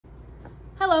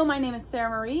Hello, my name is Sarah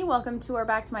Marie. Welcome to or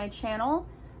back to my channel.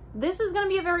 This is going to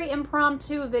be a very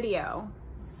impromptu video.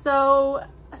 So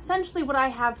essentially what I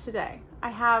have today, I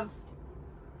have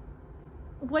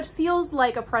what feels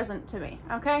like a present to me,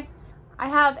 okay? I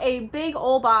have a big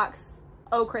old box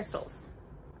of crystals.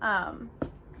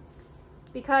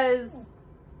 Because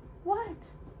what?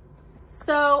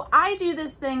 So I do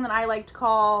this thing that I like to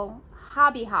call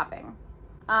hobby hopping.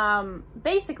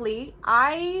 Basically,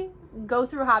 I go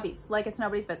through hobbies like it's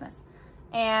nobody's business.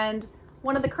 And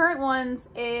one of the current ones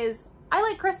is I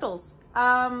like crystals.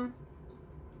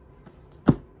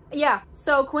 Yeah,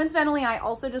 so coincidentally, I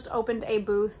also just opened a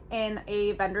booth in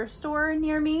a vendor store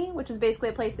near me, which is basically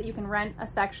a place that you can rent a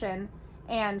section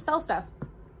and sell stuff.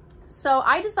 So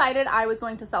I decided I was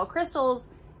going to sell crystals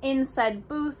in said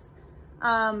booth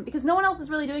because no one else is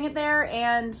really doing it there,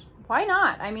 and why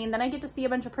not? I mean, then I get to see a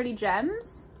bunch of pretty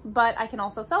gems, but I can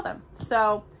also sell them.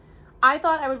 So I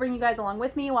thought I would bring you guys along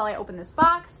with me while I open this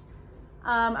box.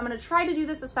 I'm gonna try to do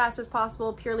this as fast as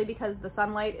possible purely because the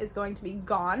sunlight is going to be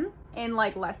gone in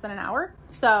like less than an hour.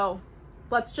 So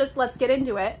let's get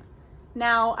into it.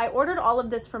 Now, I ordered all of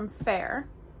this from Fair,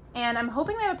 and I'm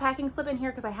hoping they have a packing slip in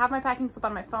here because I have my packing slip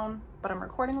on my phone, but I'm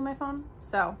recording with my phone.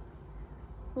 So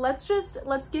let's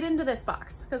get into this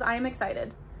box because I am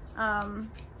excited.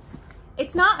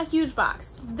 It's not a huge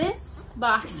box. This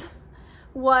box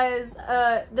was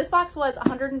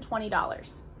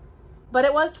 $120, but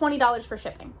it was $20 for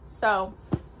shipping. So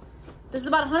this is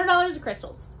about $100 of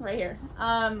crystals right here.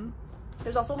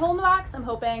 There's also a hole in the box. I'm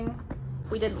hoping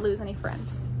we didn't lose any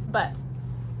friends, but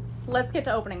let's get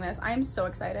to opening this. I am so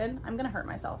excited. I'm gonna hurt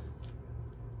myself.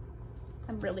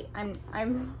 I'm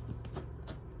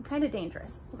kind of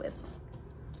dangerous with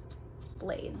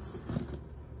blades.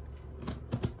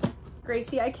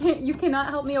 Gracie, you cannot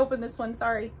help me open this one,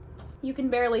 sorry. You can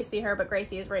barely see her, but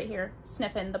Gracie is right here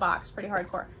sniffing the box pretty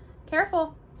hardcore.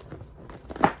 Careful.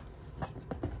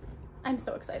 I'm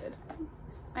so excited.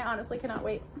 I honestly cannot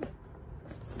wait.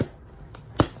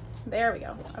 There we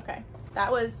go. Okay,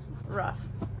 that was rough.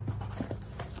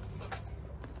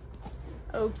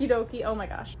 Okie dokie. Oh my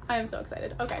gosh, I am so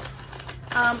excited. Okay.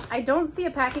 I don't see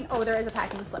a packing. Oh, there is a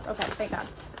packing slip. Okay, thank God.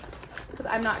 Because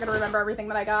I'm not gonna remember everything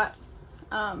that I got.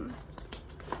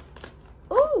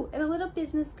 Oh, and a little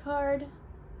business card.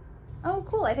 Oh,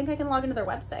 cool. I think I can log into their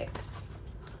website.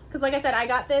 Because like I said, I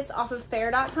got this off of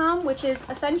fair.com, which is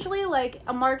essentially like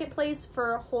a marketplace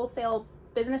for wholesale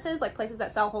businesses, like places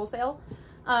that sell wholesale.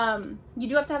 You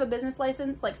do have to have a business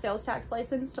license, like sales tax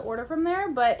license, to order from there,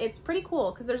 but it's pretty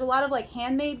cool because there's a lot of like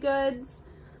handmade goods.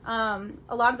 A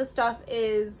lot of the stuff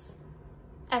is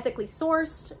ethically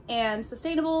sourced and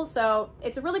sustainable, so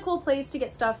it's a really cool place to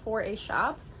get stuff for a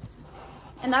shop.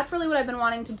 And that's really what I've been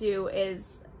wanting to do,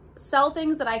 is sell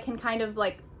things that I can kind of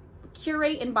like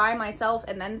curate and buy myself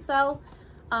and then sell.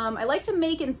 I like to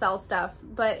make and sell stuff,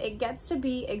 but it gets to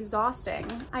be exhausting.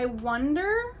 I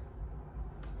wonder,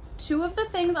 two of the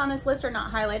things on this list are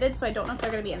not highlighted, so I don't know if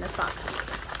they're gonna be in this box.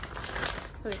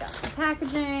 So we got the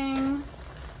packaging.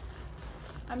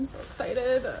 I'm so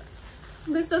excited.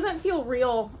 This doesn't feel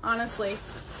real, honestly.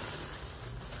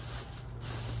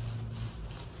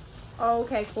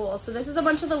 Okay, cool. So this is a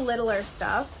bunch of the littler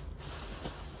stuff.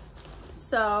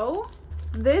 So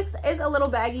this is a little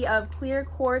baggie of clear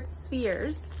quartz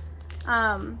spheres.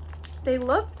 They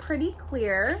look pretty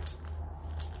clear.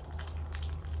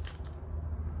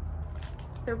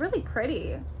 They're really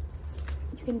pretty.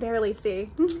 You can barely see.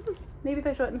 Maybe if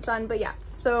I show it in the sun, but yeah.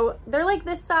 So they're like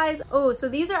this size. Oh, so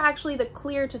these are actually the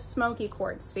clear to smoky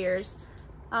quartz spheres.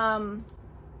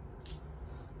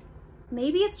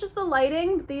 Maybe it's just the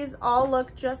lighting, but these all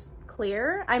look just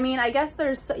clear. I mean, I guess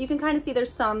you can kind of see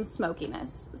there's some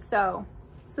smokiness. So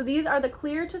these are the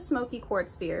clear to smoky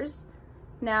quartz spheres.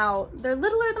 Now, they're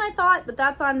littler than I thought, but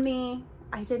that's on me.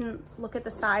 I didn't look at the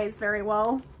size very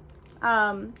well.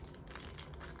 But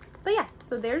yeah,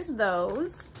 so there's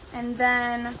those. And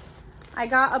then I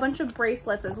got a bunch of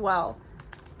bracelets as well.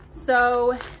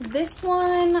 So this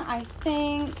one, I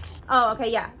think, oh,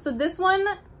 okay, yeah. So this one,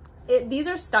 these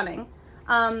are stunning.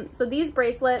 So these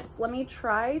bracelets, let me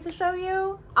try to show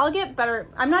you. I'll get better.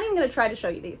 I'm not even gonna try to show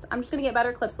you these. I'm just gonna get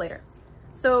better clips later.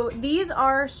 So these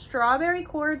are strawberry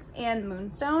quartz and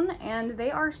moonstone, and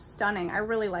they are stunning. I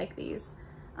really like these.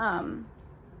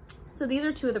 So these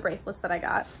are two of the bracelets that I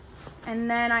got. And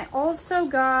then I also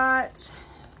got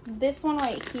this one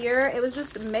right here. It was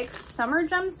just mixed summer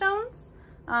gemstones.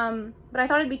 But I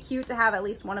thought it'd be cute to have at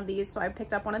least one of these, so I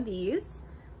picked up one of these.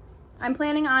 I'm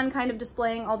planning on kind of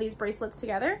displaying all these bracelets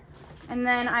together. And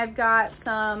then I've got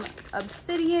some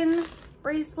obsidian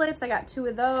bracelets. I got two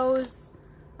of those.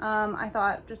 I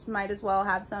thought just might as well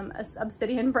have some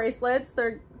obsidian bracelets.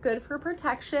 They're good for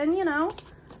protection, you know.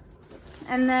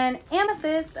 And then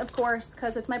amethyst, of course,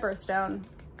 because it's my birthstone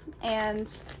and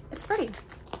it's pretty.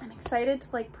 I'm excited to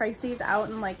like price these out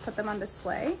and like put them on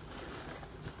display.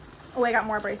 Oh, I got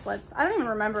more bracelets. I don't even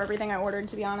remember everything I ordered,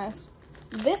 to be honest.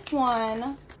 This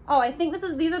one, oh, I think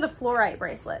these are the fluorite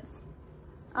bracelets.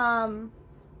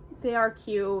 They are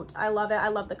cute. I love it. I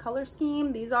love the color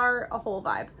scheme. These are a whole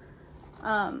vibe.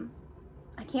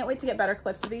 I can't wait to get better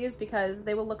clips of these because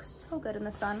they will look so good in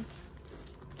the sun.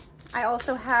 I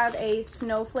also have a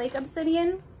snowflake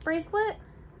obsidian bracelet.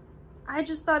 I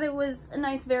just thought it was a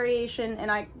nice variation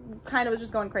and I kind of was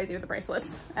just going crazy with the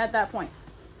bracelets at that point.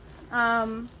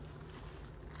 I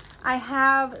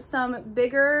have some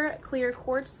bigger clear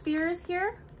quartz spheres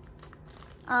here.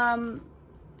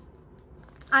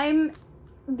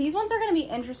 These ones are going to be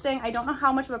interesting. I don't know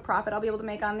how much of a profit I'll be able to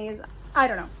make on these. I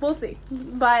don't know. We'll see.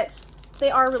 But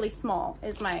they are really small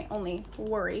is my only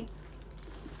worry.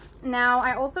 Now,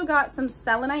 I also got some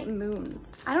selenite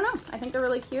moons. I don't know. I think they're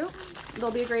really cute.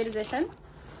 They'll be a great addition.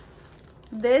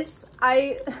 This,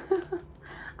 I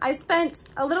spent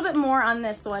a little bit more on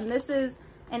this one. This is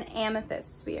an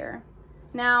amethyst sphere.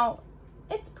 Now,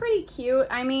 it's pretty cute.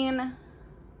 I mean,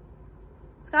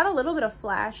 it's got a little bit of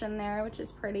flash in there, which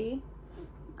is pretty.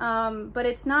 But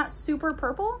it's not super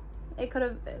purple. It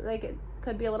could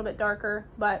be a little bit darker,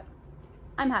 but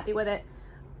I'm happy with it.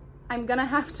 I'm gonna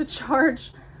have to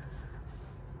charge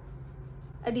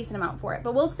a decent amount for it,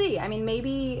 but we'll see. I mean,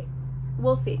 maybe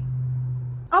we'll see.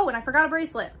 Oh, and I forgot a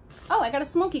bracelet. Oh, I got a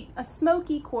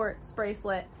smoky quartz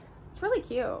bracelet. It's really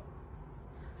cute.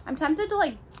 I'm tempted to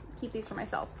like keep these for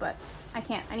myself, but I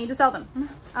can't. I need to sell them.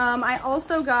 I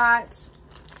also got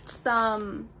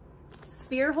some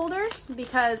sphere holders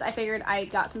because I figured I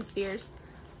got some spheres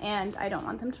and I don't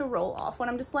want them to roll off when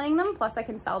I'm displaying them. Plus I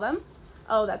can sell them.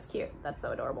 Oh, that's cute. That's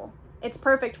so adorable. It's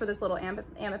perfect for this little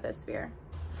amethyst sphere.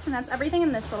 And that's everything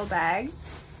in this little bag.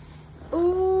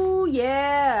 Ooh,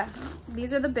 yeah.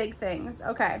 These are the big things.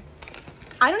 Okay.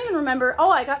 I don't even remember. Oh,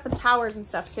 I got some towers and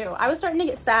stuff too. I was starting to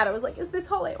get sad. I was like, is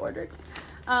this all I ordered?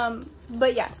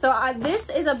 But yeah, so this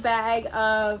is a bag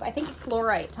of, I think,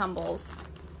 fluorite tumbles.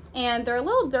 And they're a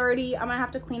little dirty. I'm gonna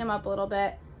have to clean them up a little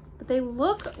bit. But they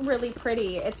look really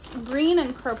pretty. It's green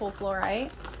and purple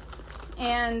fluorite.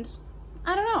 And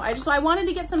I don't know. I wanted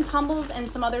to get some tumbles and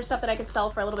some other stuff that I could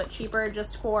sell for a little bit cheaper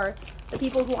just for the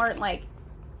people who aren't like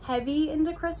heavy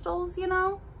into crystals, you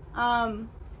know?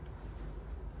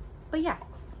 But yeah.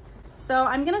 So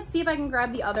I'm gonna see if I can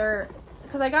grab the other,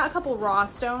 because I got a couple raw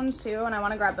stones too, and I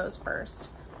want to grab those first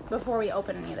before we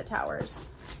open any of the towers.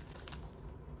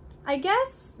 I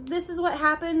guess this is what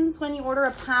happens when you order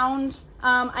a pound.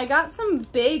 I got some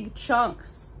big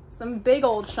chunks, some big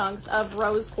old chunks of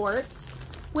rose quartz,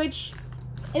 which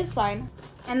is fine.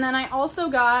 And then I also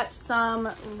got some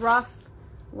rough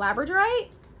labradorite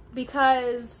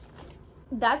because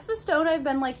that's the stone I've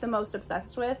been like the most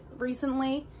obsessed with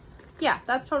recently. Yeah,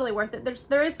 that's totally worth it.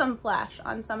 There is some flash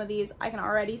on some of these I can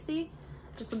already see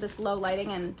just with this low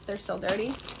lighting and they're still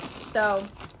dirty. So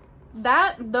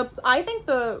I think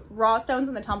the raw stones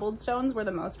and the tumbled stones were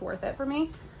the most worth it for me.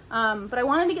 But I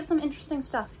wanted to get some interesting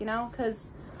stuff, you know,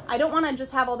 because I don't want to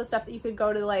just have all the stuff that you could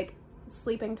go to like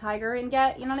Sleeping Tiger and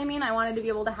get, you know what I mean? I wanted to be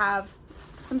able to have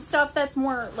some stuff that's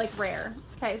more like rare.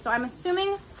 Okay, so I'm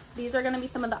assuming these are going to be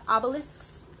some of the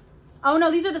obelisks. Oh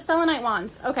no, these are the selenite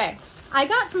wands. Okay, I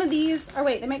got some of these, or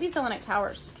wait, they might be selenite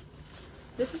towers.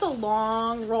 This is a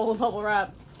long roll of bubble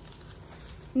wrap.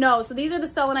 No, so these are the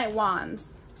selenite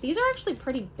wands. These are actually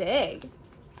pretty big.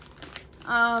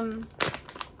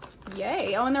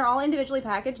 Yay. Oh, and they're all individually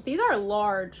packaged. These are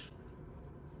large.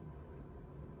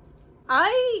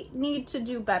 I need to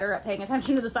do better at paying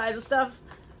attention to the size of stuff.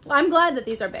 I'm glad that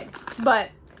these are big, but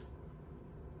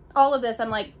all of this, I'm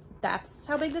like, that's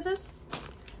how big this is?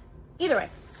 Either way,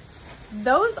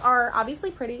 those are obviously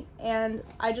pretty, and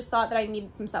I just thought that I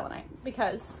needed some selenite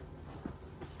because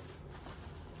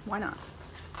why not?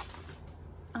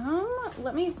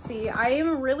 Let me see. I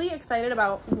am really excited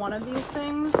about one of these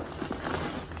things.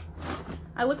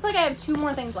 It looks like I have 2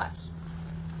 more things left.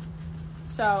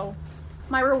 So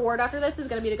my reward after this is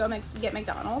going to be to go get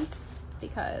McDonald's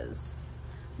because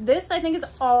this, I think, is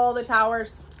all the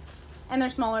towers and they're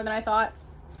smaller than I thought.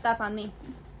 That's on me.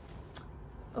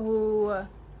 Ooh.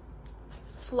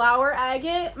 Flower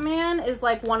agate, man, is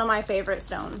like one of my favorite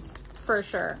stones for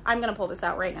sure. I'm going to pull this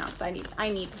out right now because I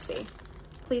need to see.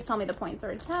 Please tell me the points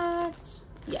are intact.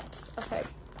 Yes. Okay.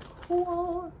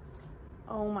 Cool.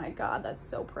 Oh my God, that's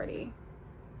so pretty.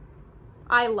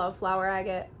 I love flower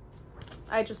agate.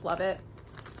 I just love it.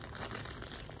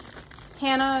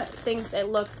 Hannah thinks it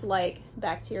looks like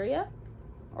bacteria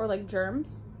or like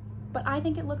germs, but I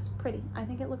think it looks pretty. I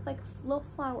think it looks like little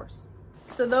flowers.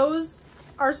 So those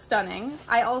are stunning.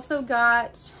 I also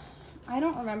got, I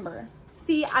don't remember.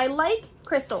 See, I like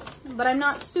crystals, but I'm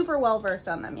not super well versed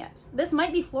on them yet. This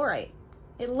might be fluorite.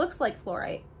 It looks like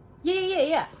fluorite.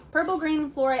 Yeah. Purple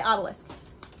green fluorite obelisk.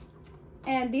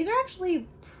 And these are actually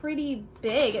pretty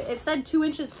big. It said 2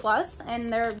 inches plus, and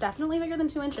they're definitely bigger than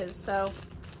 2 inches. So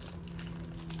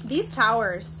these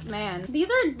towers, man,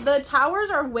 the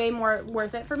towers are way more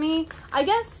worth it for me. I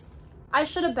guess I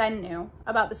should have been new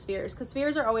about the spheres, because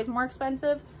spheres are always more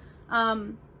expensive.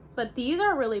 But these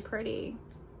are really pretty.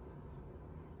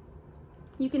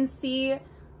 You can see, I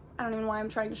don't even know why I'm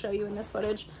trying to show you in this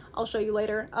footage. I'll show you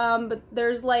later. But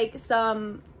there's like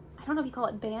some, I don't know if you call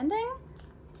it banding,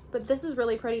 but this is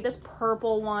really pretty. This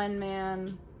purple one,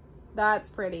 man, that's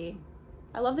pretty.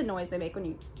 I love the noise they make when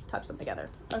you touch them together.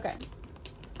 Okay.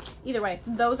 Either way,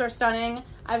 those are stunning.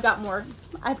 I've got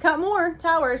more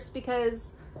towers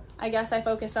because I guess I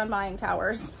focused on buying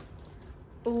towers.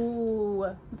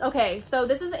 Ooh. Okay, so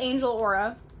this is Angel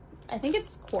Aura. I think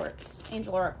it's quartz.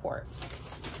 Angel Aura quartz.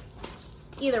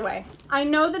 Either way, I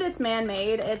know that it's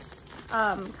man-made. It's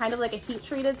kind of like a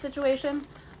heat-treated situation,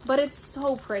 but it's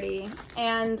so pretty.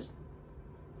 And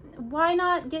why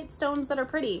not get stones that are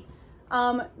pretty?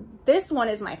 This one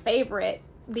is my favorite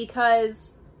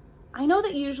because I know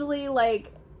that usually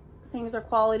like things are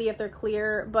quality if they're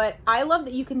clear, but I love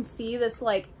that you can see this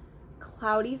like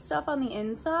cloudy stuff on the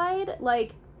inside.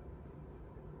 Like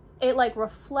it like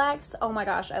reflects. Oh my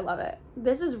gosh, I love it.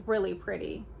 This is really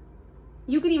pretty.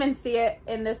 You can even see it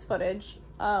in this footage.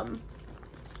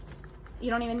 You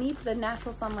don't even need the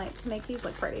natural sunlight to make these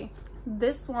look pretty.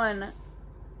 This one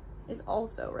is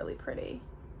also really pretty.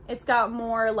 It's got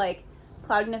more like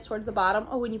cloudiness towards the bottom.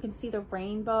 Oh, and you can see the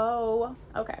rainbow.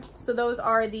 Okay, so those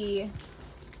are the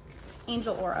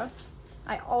Angel Aura.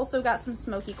 I also got some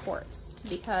smoky quartz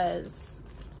because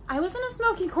I was in a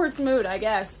smoky quartz mood, I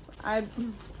guess. Hi,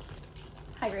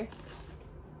 Grace.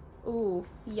 Ooh,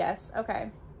 yes,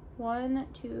 okay. 1,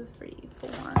 2, 3, 4,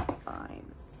 5,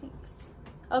 6.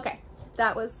 Okay,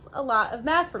 that was a lot of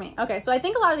math for me. Okay, so I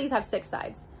think a lot of these have 6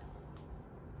 sides,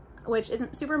 which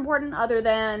isn't super important other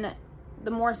than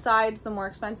the more sides, the more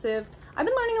expensive. I've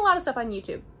been learning a lot of stuff on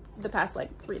YouTube the past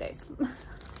like 3 days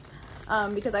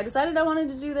because I decided I wanted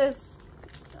to do this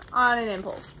on an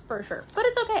impulse for sure, but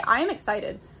it's okay. I am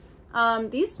excited.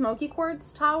 These smoky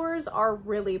quartz towers are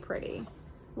really pretty.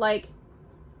 Like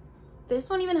this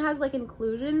one even has like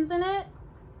inclusions in it.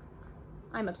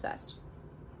 I'm obsessed.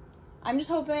 I'm just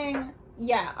hoping,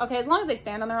 yeah, okay, as long as they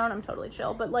stand on their own, I'm totally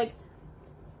chill, but like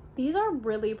these are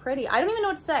really pretty. I don't even know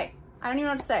what to say.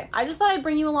 I just thought I'd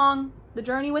bring you along the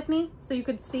journey with me so you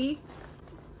could see,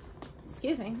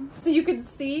 excuse me, so you could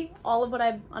see all of what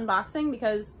I'm unboxing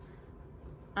because,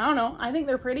 I don't know, I think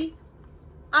they're pretty.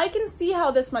 I can see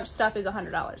how this much stuff is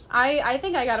 $100. I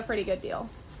think I got a pretty good deal,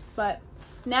 but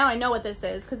now I know what this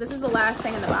is because this is the last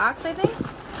thing in the box, I think.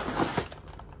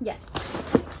 Yes.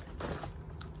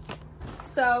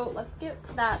 So let's get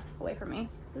that away from me.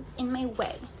 It's in my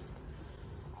way.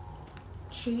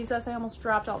 Jesus, I almost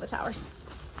dropped all the towers.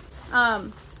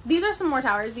 These are some more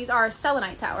towers. These are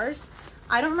selenite towers.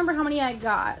 I don't remember how many I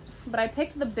got, but I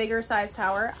picked the bigger size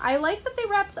tower. I like that they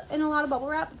wrap in a lot of bubble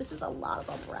wrap. This is a lot of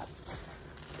bubble wrap.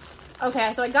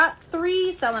 Okay, so I got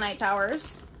 3 selenite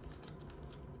towers,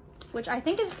 which I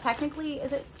think is technically,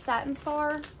 is it satin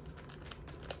spar?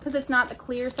 Because it's not the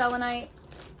clear selenite.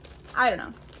 I don't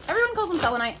know. Everyone calls them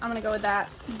selenite. I'm gonna go with that.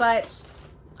 But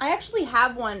I actually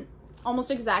have one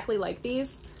almost exactly like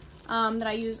these that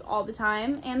I use all the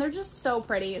time, and they're just so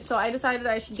pretty. So I decided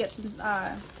I should get some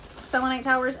selenite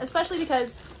towers, especially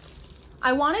because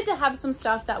I wanted to have some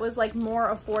stuff that was like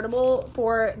more affordable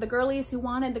for the girlies who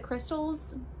wanted the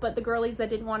crystals, but the girlies that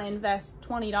didn't want to invest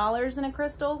 $20 in a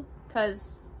crystal,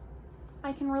 because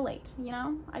I can relate, you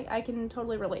know? I can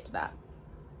totally relate to that.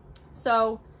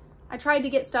 So I tried to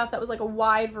get stuff that was like a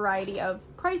wide variety of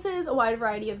prices, a wide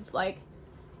variety of like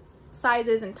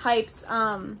sizes and types.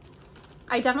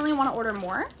 I definitely want to order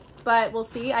more, but we'll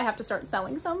see. I have to start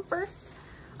selling some first.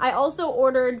 I also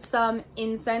ordered some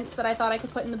incense that I thought I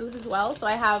could put in the booth as well. So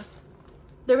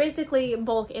they're basically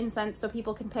bulk incense, so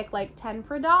people can pick like 10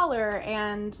 for $1,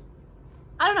 and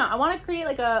I don't know, I want to create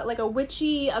like a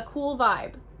witchy, a cool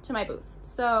vibe to my booth.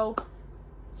 So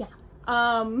yeah.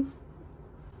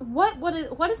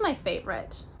 What is my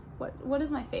favorite? What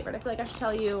is my favorite? I feel like I should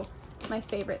tell you my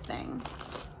favorite thing.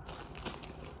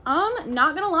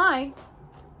 Not gonna lie,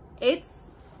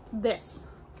 it's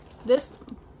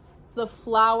the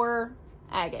flower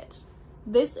agate.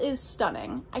 This is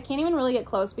stunning. I can't even really get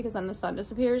close because then the sun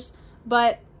disappears,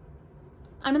 but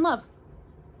I'm in love.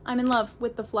 I'm in love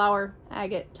with the flower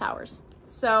agate towers.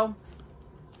 So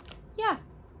yeah,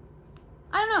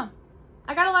 I don't know.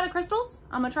 I got a lot of crystals.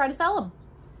 I'm gonna try to sell them.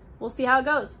 We'll see how it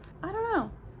goes. I don't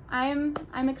know.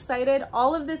 I'm excited.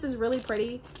 All of this is really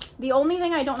pretty. The only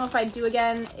thing I don't know if I'd do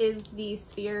again is the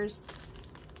spheres.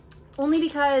 Only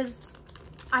because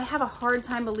I have a hard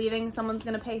time believing someone's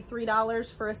gonna pay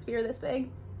 $3 for a sphere this big.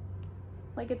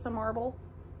 Like it's a marble.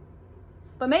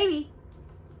 But maybe.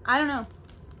 I don't know.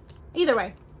 Either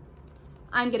way,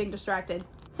 I'm getting distracted.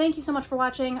 Thank you so much for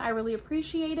watching. I really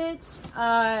appreciate it.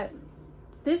 They're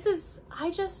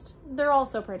all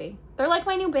so pretty. They're like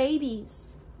my new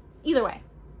babies. Either way,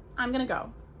 I'm gonna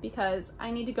go because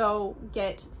I need to go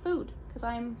get food because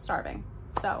I'm starving.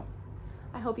 So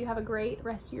I hope you have a great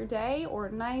rest of your day or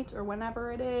night or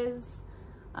whenever it is.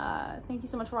 Thank you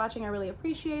so much for watching. I really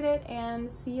appreciate it,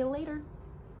 and see you later.